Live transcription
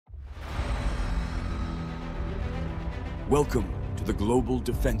Welcome to the global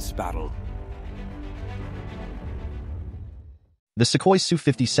defense battle. The Sukhoi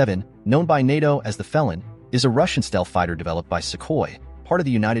Su-57, known by NATO as the Felon, is a Russian stealth fighter developed by Sukhoi, part of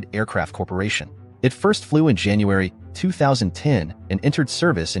the United Aircraft Corporation. It first flew in January 2010 and entered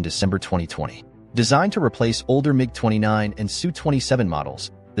service in December 2020. Designed to replace older MiG-29 and Su-27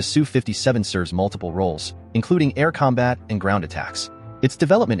 models, the Su-57 serves multiple roles, including air combat and ground attacks. Its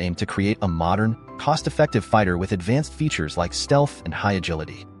development aimed to create a modern, cost-effective fighter with advanced features like stealth and high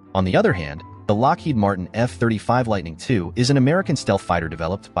agility. On the other hand, the Lockheed Martin F-35 Lightning II is an American stealth fighter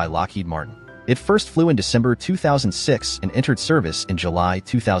developed by Lockheed Martin. It first flew in December 2006 and entered service in July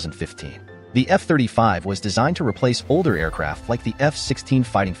 2015. The F-35 was designed to replace older aircraft like the F-16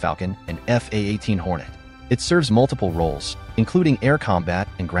 Fighting Falcon and F-A-18 Hornet. It serves multiple roles, including air combat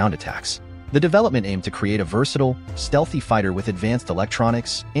and ground attacks. The development aimed to create a versatile, stealthy fighter with advanced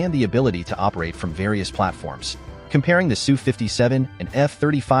electronics and the ability to operate from various platforms. Comparing the Su-57 and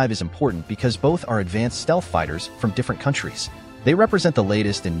F-35 is important because both are advanced stealth fighters from different countries. They represent the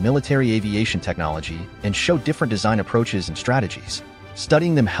latest in military aviation technology and show different design approaches and strategies.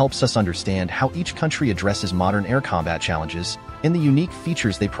 Studying them helps us understand how each country addresses modern air combat challenges and the unique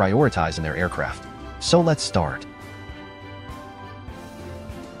features they prioritize in their aircraft. So let's start.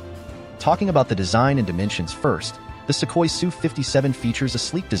 Talking about the design and dimensions first, the Sukhoi Su-57 features a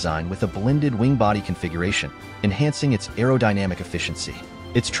sleek design with a blended wing body configuration, enhancing its aerodynamic efficiency.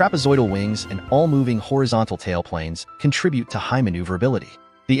 Its trapezoidal wings and all-moving horizontal tailplanes contribute to high maneuverability.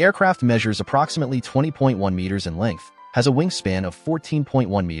 The aircraft measures approximately 20.1 meters in length, has a wingspan of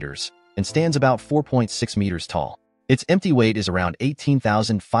 14.1 meters, and stands about 4.6 meters tall. Its empty weight is around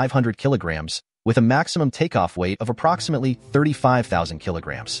 18,500 kilograms, with a maximum takeoff weight of approximately 35,000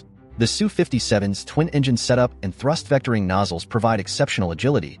 kilograms. The Su-57's twin-engine setup and thrust vectoring nozzles provide exceptional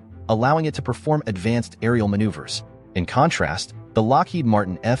agility, allowing it to perform advanced aerial maneuvers. In contrast, the Lockheed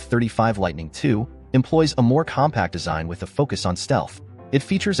Martin F-35 Lightning II employs a more compact design with a focus on stealth. It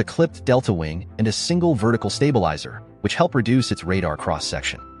features a clipped delta wing and a single vertical stabilizer, which help reduce its radar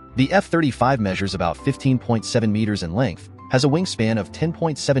cross-section. The F-35 measures about 15.7 meters in length, has a wingspan of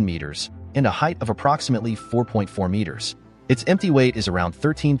 10.7 meters, and a height of approximately 4.4 meters. Its empty weight is around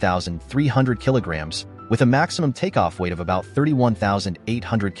 13,300 kilograms, with a maximum takeoff weight of about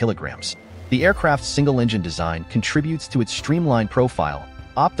 31,800 kilograms. The aircraft's single-engine design contributes to its streamlined profile,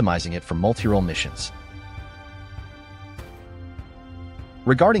 optimizing it for multi-role missions.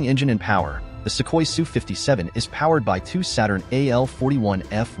 Regarding engine and power, the Sukhoi Su-57 is powered by two Saturn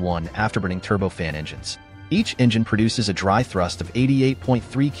AL-41F1 afterburning turbofan engines. Each engine produces a dry thrust of 88.3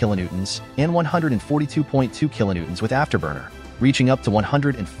 kilonewtons and 142.2 kilonewtons with afterburner, reaching up to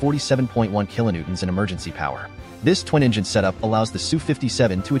 147.1 kilonewtons in emergency power. This twin-engine setup allows the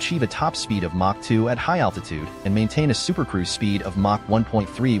Su-57 to achieve a top speed of Mach 2 at high altitude and maintain a supercruise speed of Mach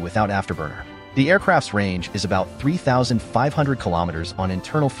 1.3 without afterburner. The aircraft's range is about 3,500 kilometers on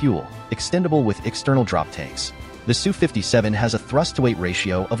internal fuel, extendable with external drop tanks. The Su-57 has a thrust-to-weight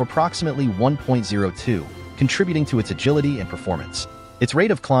ratio of approximately 1.02, contributing to its agility and performance. Its rate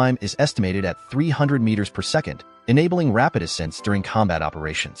of climb is estimated at 300 meters per second, enabling rapid ascents during combat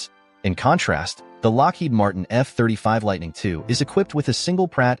operations. In contrast, the Lockheed Martin F-35 Lightning II is equipped with a single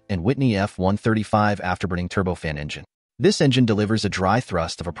Pratt & Whitney F135 afterburning turbofan engine. This engine delivers a dry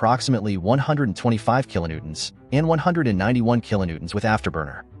thrust of approximately 125 kilonewtons and 191 kilonewtons with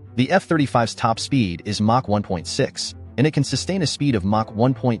afterburner. The F-35's top speed is Mach 1.6, and it can sustain a speed of Mach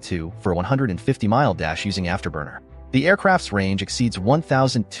 1.2 for a 150-mile dash using afterburner. The aircraft's range exceeds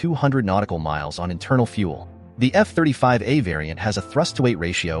 1,200 nautical miles on internal fuel. The F-35A variant has a thrust-to-weight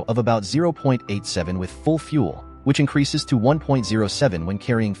ratio of about 0.87 with full fuel, which increases to 1.07 when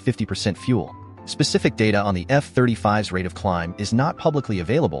carrying 50% fuel. Specific data on the F-35's rate of climb is not publicly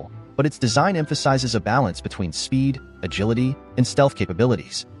available, but its design emphasizes a balance between speed, agility, and stealth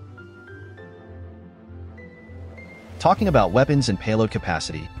capabilities. Talking about weapons and payload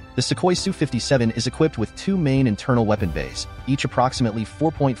capacity, the Sukhoi Su-57 is equipped with two main internal weapon bays, each approximately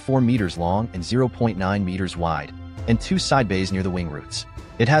 4.4 meters long and 0.9 meters wide, and two side bays near the wing roots.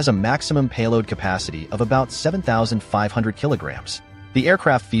 It has a maximum payload capacity of about 7,500 kilograms. The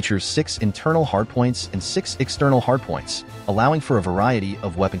aircraft features 6 internal hardpoints and 6 external hardpoints, allowing for a variety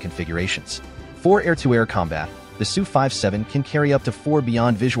of weapon configurations. For air-to-air combat, the Su-57 can carry up to 4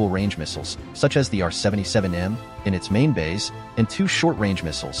 beyond visual range missiles, such as the R-77M in its main bays, and 2 short-range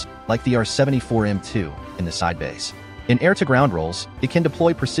missiles, like the R-74M2 in the side bays. In air-to-ground roles, it can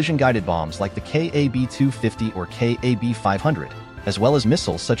deploy precision-guided bombs like the KAB-250 or KAB-500, as well as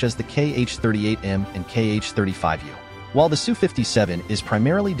missiles such as the KH-38M and KH-35U. While the Su-57 is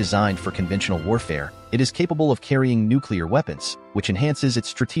primarily designed for conventional warfare, it is capable of carrying nuclear weapons, which enhances its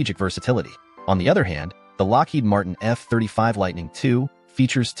strategic versatility. On the other hand, the Lockheed Martin F-35 Lightning II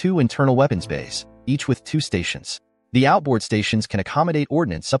features 2 internal weapons bays, each with 2 stations. The outboard stations can accommodate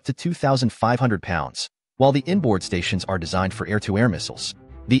ordnance up to 2,500 pounds, while the inboard stations are designed for air-to-air missiles.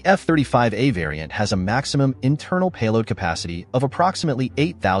 The F-35A variant has a maximum internal payload capacity of approximately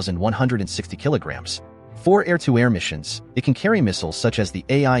 8,160 kilograms. For air-to-air missions, it can carry missiles such as the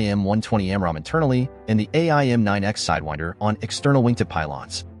AIM-120 AMRAAM internally and the AIM-9X Sidewinder on external wingtip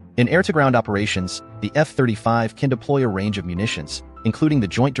pylons. In air-to-ground operations, the F-35 can deploy a range of munitions, including the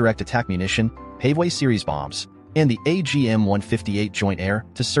Joint Direct Attack Munition, Paveway Series bombs, and the AGM-158 Joint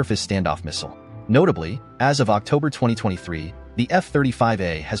Air-to-Surface Standoff Missile. Notably, as of October 2023, the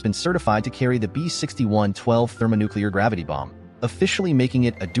F-35A has been certified to carry the B-61-12 thermonuclear gravity bomb, officially making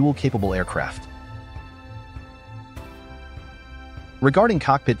it a dual-capable aircraft. Regarding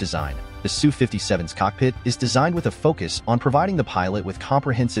cockpit design, the Su-57's cockpit is designed with a focus on providing the pilot with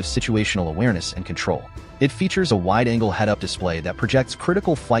comprehensive situational awareness and control. It features a wide-angle head-up display that projects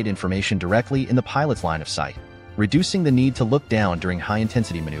critical flight information directly in the pilot's line of sight, reducing the need to look down during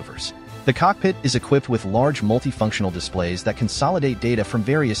high-intensity maneuvers. The cockpit is equipped with large multifunctional displays that consolidate data from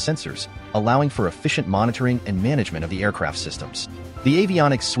various sensors, allowing for efficient monitoring and management of the aircraft systems. The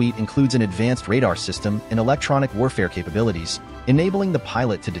avionics suite includes an advanced radar system and electronic warfare capabilities, enabling the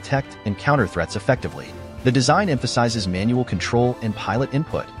pilot to detect and counter threats effectively. The design emphasizes manual control and pilot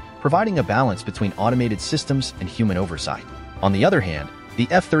input, providing a balance between automated systems and human oversight. On the other hand, the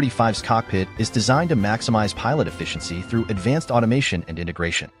F-35's cockpit is designed to maximize pilot efficiency through advanced automation and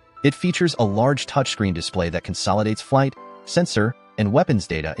integration. It features a large touchscreen display that consolidates flight, sensor, and weapons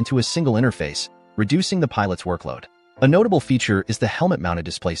data into a single interface, reducing the pilot's workload. A notable feature is the helmet-mounted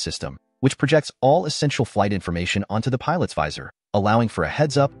display system, which projects all essential flight information onto the pilot's visor, allowing for a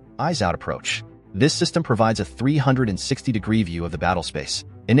heads-up, eyes-out approach. This system provides a 360-degree view of the battlespace,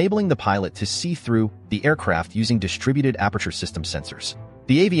 enabling the pilot to see through the aircraft using distributed aperture system sensors.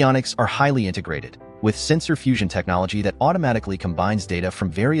 The avionics are highly integrated, with sensor fusion technology that automatically combines data from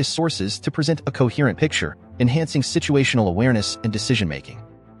various sources to present a coherent picture, enhancing situational awareness and decision-making.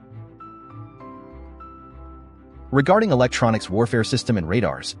 Regarding electronics warfare system and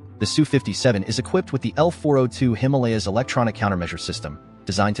radars, the Su-57 is equipped with the L-402 Himalayas electronic countermeasure system,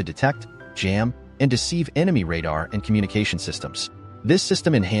 designed to detect, jam, and deceive enemy radar and communication systems. This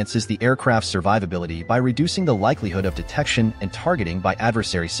system enhances the aircraft's survivability by reducing the likelihood of detection and targeting by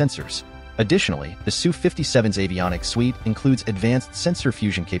adversary sensors. Additionally, the Su-57's avionics suite includes advanced sensor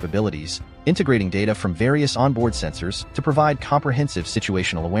fusion capabilities, integrating data from various onboard sensors to provide comprehensive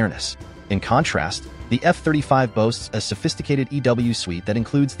situational awareness. In contrast, the F-35 boasts a sophisticated EW suite that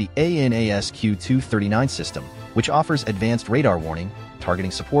includes the ANASQ-239 system, which offers advanced radar warning,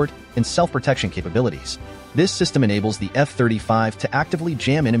 targeting support, and self-protection capabilities. This system enables the F-35 to actively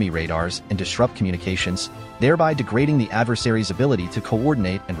jam enemy radars and disrupt communications, thereby degrading the adversary's ability to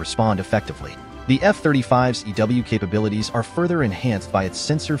coordinate and respond effectively. The F-35's EW capabilities are further enhanced by its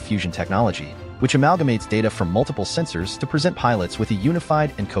sensor fusion technology, which amalgamates data from multiple sensors to present pilots with a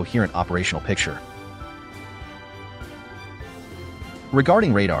unified and coherent operational picture.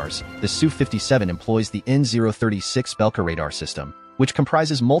 Regarding radars, the Su-57 employs the N036 Belka radar system, which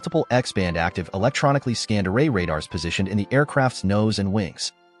comprises multiple X-band active electronically scanned array radars positioned in the aircraft's nose and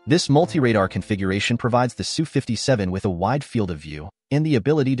wings. This multi-radar configuration provides the Su-57 with a wide field of view and the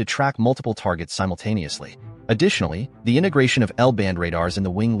ability to track multiple targets simultaneously. Additionally, the integration of L-band radars in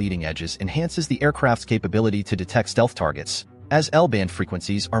the wing leading edges enhances the aircraft's capability to detect stealth targets, as L-band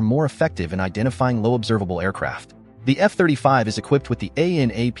frequencies are more effective in identifying low observable aircraft. The F-35 is equipped with the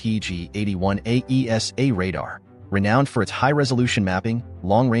ANAPG-81 AESA radar, renowned for its high-resolution mapping,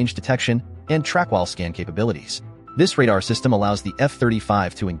 long-range detection, and track-while scan capabilities. This radar system allows the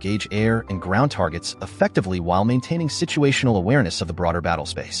F-35 to engage air and ground targets effectively while maintaining situational awareness of the broader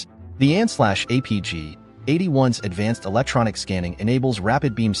battlespace. The ANAPG-81's advanced electronic scanning enables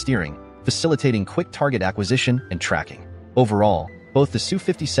rapid beam steering, facilitating quick target acquisition and tracking. Overall, both the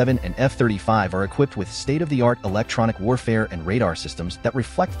Su-57 and F-35 are equipped with state-of-the-art electronic warfare and radar systems that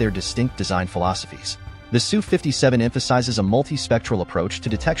reflect their distinct design philosophies. The Su-57 emphasizes a multispectral approach to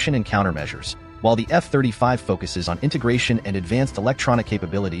detection and countermeasures, while the F-35 focuses on integration and advanced electronic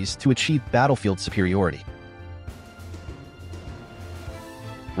capabilities to achieve battlefield superiority.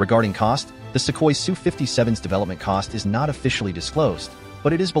 Regarding cost, the Sukhoi Su-57's development cost is not officially disclosed,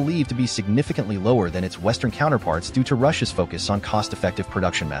 but it is believed to be significantly lower than its Western counterparts due to Russia's focus on cost-effective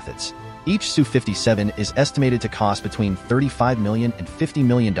production methods. Each Su-57 is estimated to cost between $35 million and $50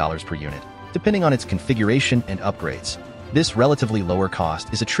 million per unit. depending on its configuration and upgrades. This relatively lower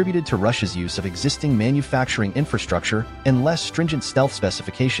cost is attributed to Russia's use of existing manufacturing infrastructure and less stringent stealth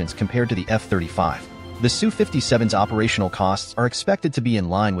specifications compared to the F-35. The Su-57's operational costs are expected to be in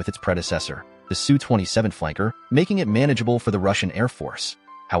line with its predecessor, the Su-27 flanker, making it manageable for the Russian Air Force.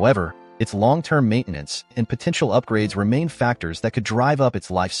 However, its long-term maintenance and potential upgrades remain factors that could drive up its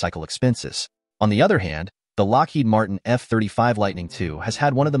life cycle expenses. On the other hand, the Lockheed Martin F-35 Lightning II has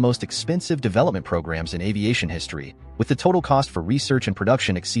had one of the most expensive development programs in aviation history, with the total cost for research and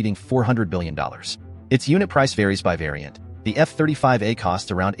production exceeding $400 billion. Its unit price varies by variant. The F-35A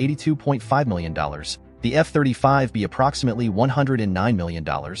costs around $82.5 million, the F-35B approximately $109 million,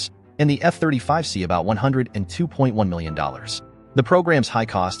 and the F-35C about $102.1 million. The program's high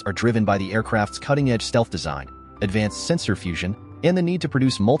costs are driven by the aircraft's cutting-edge stealth design, advanced sensor fusion, and the need to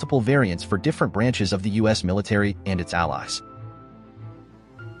produce multiple variants for different branches of the U.S. military and its allies.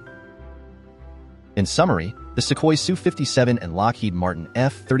 In summary, the Sukhoi Su-57 and Lockheed Martin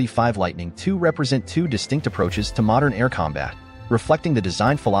F-35 Lightning II represent two distinct approaches to modern air combat, reflecting the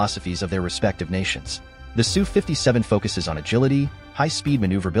design philosophies of their respective nations. The Su-57 focuses on agility, high-speed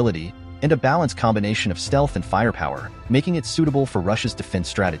maneuverability, and a balanced combination of stealth and firepower, making it suitable for Russia's defense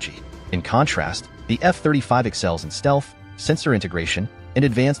strategy. In contrast, the F-35 excels in stealth, sensor integration, and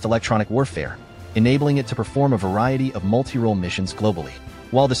advanced electronic warfare, enabling it to perform a variety of multi-role missions globally.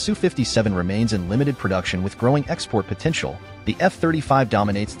 While the Su-57 remains in limited production with growing export potential, the F-35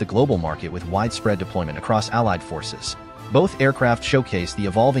 dominates the global market with widespread deployment across allied forces. Both aircraft showcase the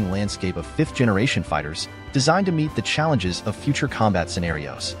evolving landscape of fifth-generation fighters, designed to meet the challenges of future combat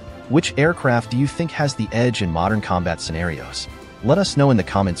scenarios. Which aircraft do you think has the edge in modern combat scenarios? Let us know in the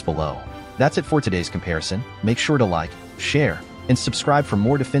comments below. That's it for today's comparison. Make sure to like, share, and subscribe for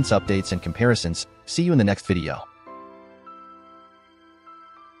more defense updates and comparisons. See you in the next video.